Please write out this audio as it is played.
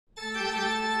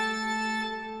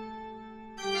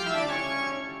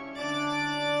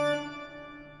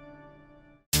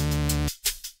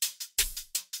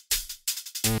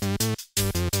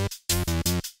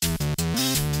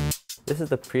This is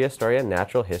the Prehistoria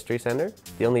Natural History Center,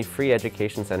 the only free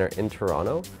education center in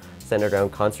Toronto, centered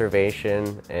around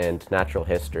conservation and natural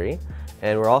history.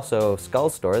 And we're also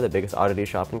SkullStore, the biggest oddity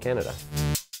shop in Canada.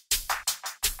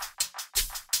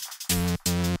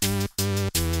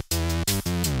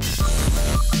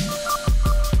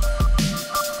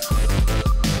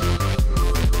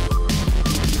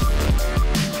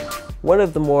 One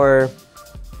of the more,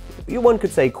 one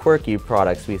could say, quirky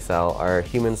products we sell are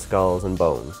human skulls and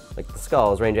bones. Like, the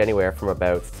skulls range anywhere from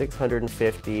about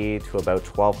 $650 to about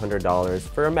 $1,200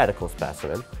 for a medical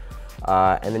specimen.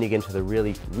 And then you get into the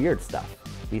really weird stuff.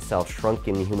 We sell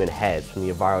shrunken human heads from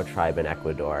the Avaro tribe in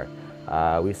Ecuador.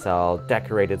 We sell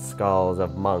decorated skulls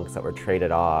of monks that were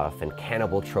traded off, and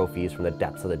cannibal trophies from the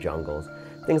depths of the jungles.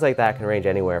 Things like that can range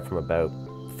anywhere from about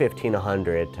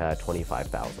 $1,500 to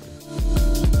 $25,000.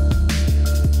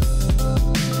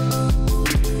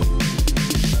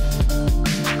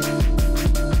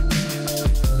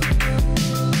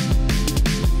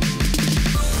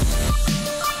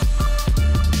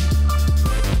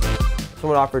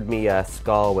 Someone offered me a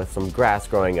skull with some grass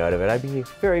growing out of it, I'd be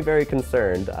very, very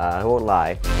concerned. I won't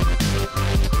lie.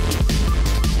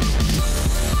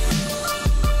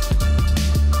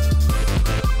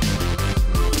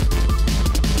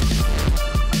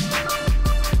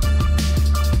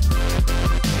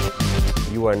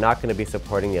 You are not going to be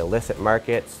supporting the illicit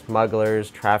market,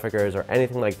 smugglers, traffickers, or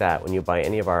anything like that when you buy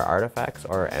any of our artifacts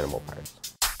or animal parts.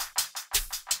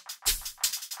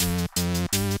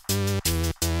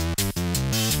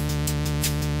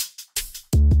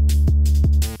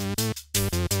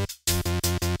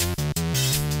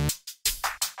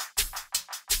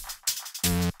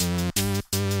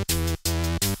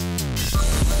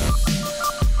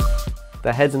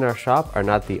 The heads in our shop are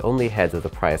not the only heads with a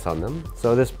price on them.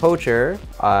 So this poacher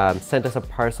sent us a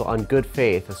parcel on good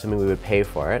faith, assuming we would pay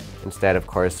for it. Instead, of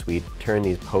course, we turn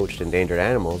these poached endangered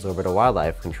animals over to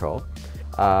wildlife control.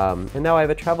 And now I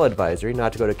have a travel advisory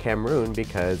not to go to Cameroon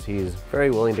because he's very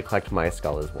willing to collect my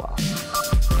skull as well.